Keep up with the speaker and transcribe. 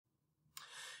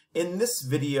In this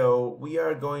video, we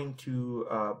are going to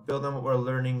build on what we're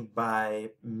learning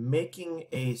by making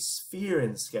a sphere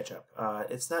in SketchUp.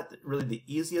 It's not really the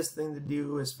easiest thing to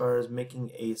do as far as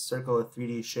making a circle a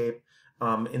 3D shape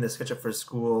in the SketchUp for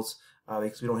Schools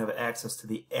because we don't have access to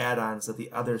the add-ons that the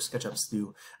other SketchUps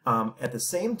do. At the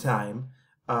same time,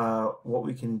 what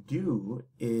we can do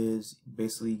is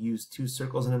basically use two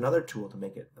circles in another tool to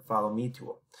make it, the Follow Me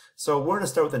tool. So we're going to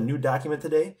start with a new document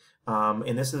today,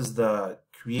 and this is the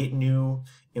Create New,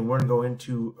 and we're going to go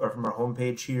into, or from our home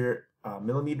page here,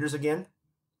 millimeters again.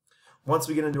 Once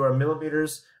we get into our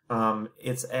millimeters,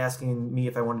 it's asking me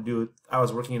if I want to do, I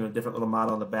was working in a different little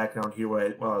model in the background here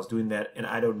while I was doing that, and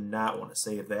I do not want to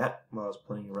save that while I was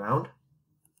playing around.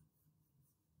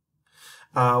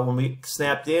 When we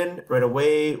snapped in right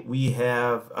away, we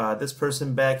have this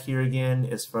person back here again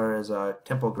as far as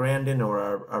Temple Grandin, or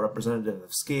our representative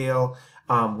of scale.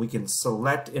 We can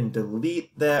select and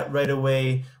delete that right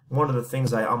away. One of the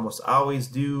things I almost always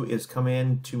do is come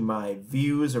in to my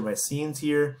views or my scenes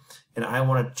here, and I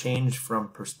want to change from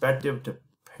perspective to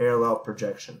parallel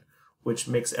projection, which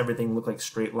makes everything look like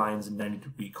straight lines and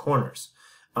 90-degree corners.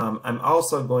 I'm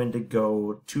also going to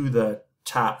go to the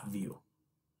top view.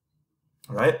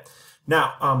 All right.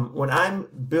 Now, when I'm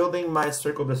building my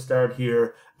circle to start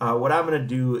here, what I'm going to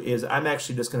do is I'm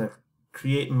actually just going to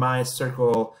create my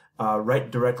circle right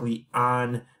directly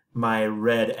on my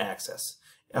red axis.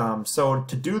 So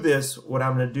to do this, what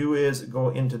I'm going to do is go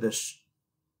into the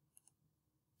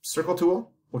circle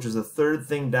tool, which is the third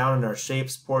thing down in our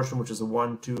shapes portion, which is a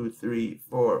 1, 2, 3,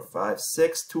 4, 5,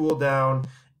 6 tool down,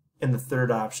 and the third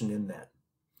option in that.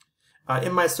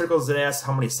 In my circles, it asks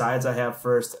how many sides I have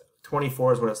first.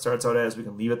 24 is what it starts out as. We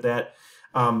can leave it that.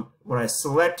 When I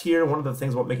select here, one of the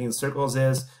things about making circles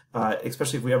is,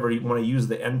 especially if we ever want to use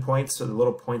the endpoints, so the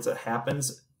little points that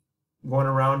happens going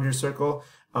around your circle,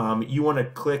 you want to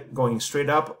click going straight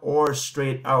up or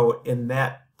straight out, and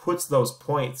that puts those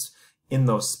points in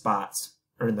those spots,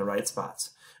 or in the right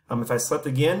spots. If I select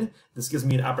again, this gives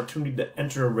me an opportunity to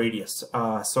enter a radius.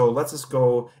 So let's just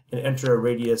go and enter a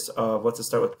radius of, let's just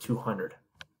start with 200.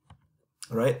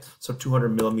 All right, so 200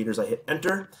 millimeters, I hit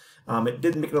enter. It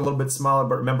did make it a little bit smaller,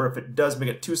 but remember, if it does make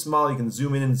it too small, you can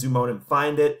zoom in and zoom out and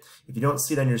find it. If you don't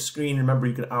see it on your screen, remember,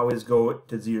 you can always go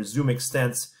to your zoom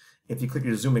extents. If you click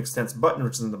your zoom extents button,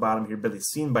 which is in the bottom here, barely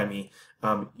seen by me,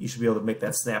 you should be able to make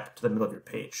that snap to the middle of your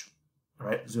page. All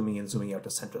right, zooming in, zooming out to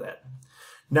center that.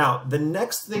 Now, the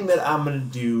next thing that I'm going to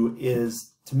do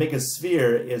is, to make a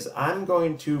sphere, is I'm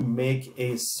going to make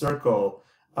a circle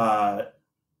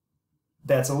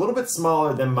that's a little bit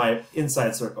smaller than my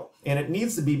inside circle. And it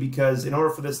needs to be, because in order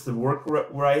for this to work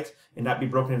right and not be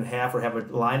broken in half or have a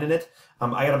line in it,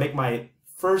 I got to make my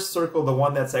first circle, the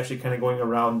one that's actually kind of going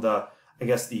around the, I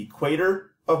guess, the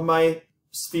equator of my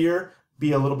sphere,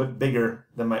 be a little bit bigger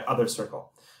than my other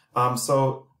circle.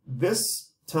 So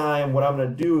this time what I'm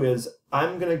going to do is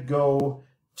I'm going to go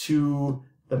to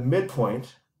the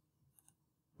midpoint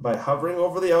by hovering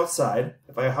over the outside.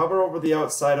 If I hover over the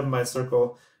outside of my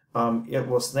circle, it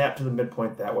will snap to the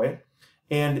midpoint that way.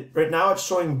 And right now it's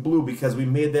showing blue because we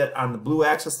made that on the blue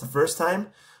axis the first time.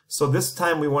 So this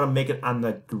time we want to make it on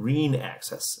the green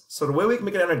axis. So the way we can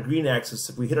make it on a green axis,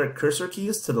 if we hit our cursor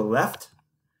keys to the left,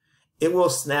 it will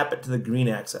snap it to the green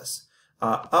axis.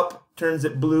 Up turns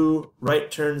it blue, right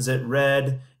turns it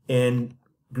red, and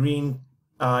green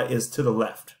is to the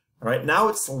left. All right, now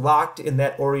it's locked in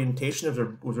that orientation as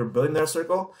we're building that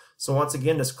circle. So once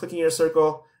again, just clicking your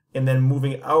circle and then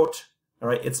moving out. All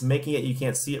right, it's making it, you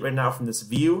can't see it right now from this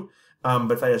view,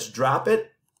 but if I just drop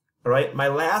it, all right, my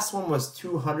last one was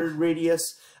 200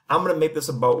 radius. I'm going to make this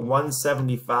about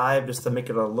 175 just to make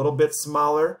it a little bit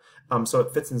smaller, so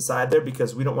it fits inside there,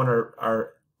 because we don't want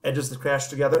our edges to crash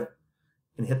together.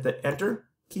 And hit the enter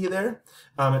key there.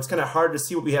 It's kind of hard to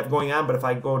see what we have going on, but if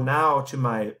I go now to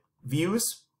my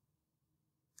views,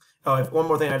 one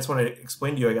more thing I just want to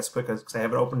explain to you, I guess, quick, because I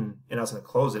have it open and I was going to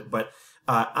close it, but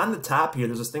on the top here,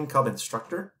 there's this thing called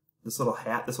Instructor, this little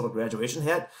hat, this little graduation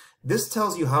hat. This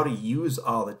tells you how to use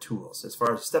all the tools as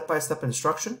far as step-by-step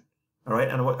instruction, all right,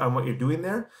 on what you're doing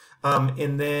there.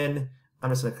 And then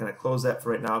I'm just going to kind of close that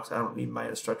for right now because I don't need my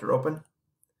Instructor open,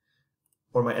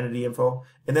 or my entity info.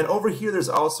 And then over here, there's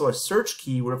also a search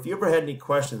key where if you ever had any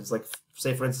questions, like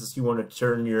say for instance, you want to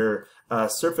turn your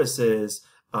surfaces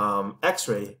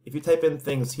X-ray, if you type in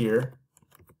things here,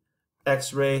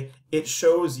 X-ray, it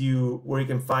shows you where you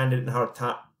can find it and how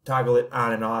to toggle it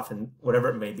on and off and whatever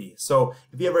it may be. So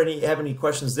if you ever have any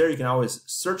questions there, you can always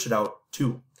search it out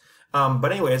too.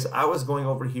 But anyways, I was going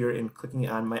over here and clicking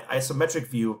on my isometric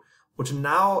view, which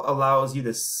now allows you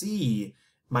to see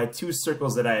my two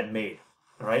circles that I had made.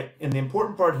 All right, and the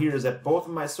important part here is that both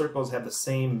of my circles have the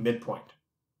same midpoint.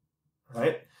 All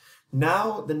right,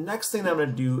 now the next thing I'm going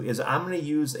to do is I'm going to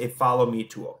use a follow me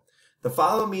tool. The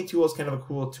follow me tool is kind of a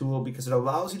cool tool because it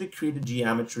allows you to create a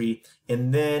geometry,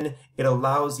 and then it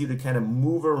allows you to kind of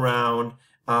move around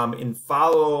and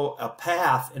follow a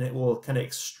path, and it will kind of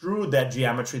extrude that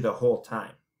geometry the whole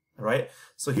time. All right,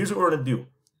 so here's what we're going to do.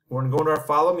 We're going to go into our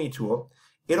follow me tool.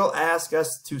 It'll ask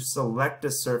us to select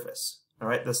a surface. All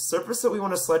right, the surface that we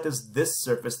want to select is this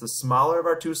surface, the smaller of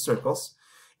our two circles.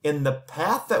 And the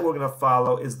path that we're going to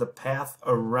follow is the path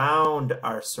around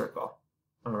our circle.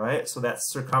 All right, so that's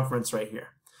circumference right here.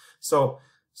 So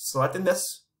selecting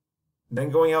this, then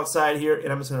going outside here,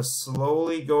 and I'm just going to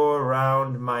slowly go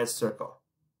around my circle.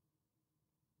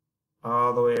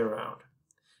 All the way around.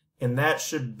 And that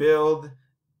should build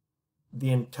the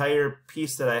entire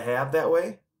piece that I have that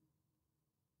way.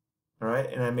 All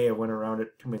right, and I may have went around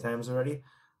it too many times already.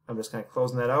 I'm just kind of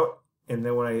closing that out. And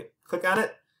then when I click on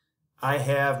it, I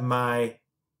have my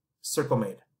circle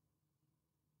made.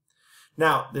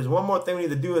 Now, there's one more thing we need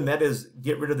to do, and that is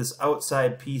get rid of this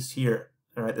outside piece here.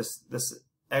 All right, this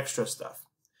extra stuff.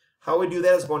 How we do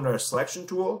that is go into our selection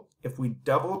tool. If we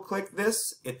double click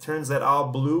this, it turns that all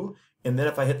blue, and then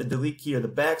if I hit the delete key or the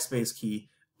backspace key,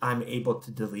 I'm able to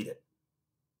delete it.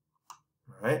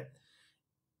 All right,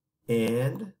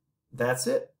 and that's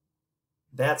it.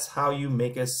 That's how you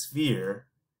make a sphere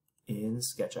in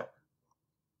SketchUp.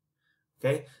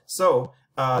 Okay, so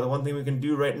the one thing we can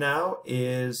do right now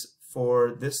is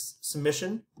for this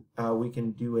submission, we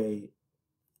can do a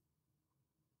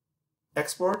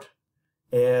export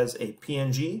as a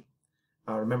PNG.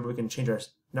 Remember, we can change our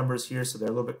numbers here so they're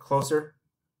a little bit closer.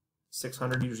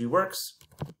 600 usually works.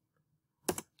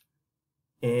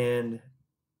 And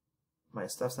my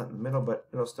stuff's not in the middle, but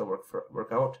it'll still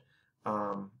work out.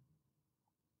 Trying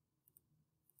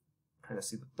to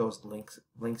see those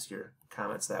links your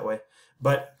comments that way.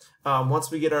 But once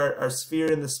we get our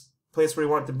sphere in this place where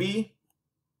we want it to be,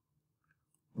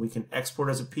 we can export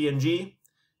as a PNG.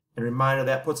 And reminder,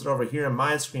 that puts it over here on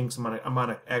my screen because I'm on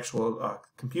an actual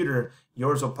computer.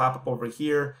 Yours will pop up over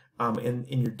here in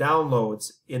your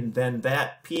downloads, and then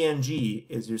that PNG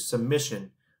is your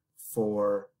submission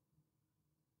for,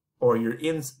 or you're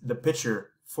in the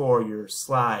picture for your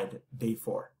slide day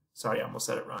 4. Sorry, I almost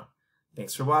said it wrong.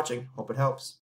 Thanks for watching. Hope it helps.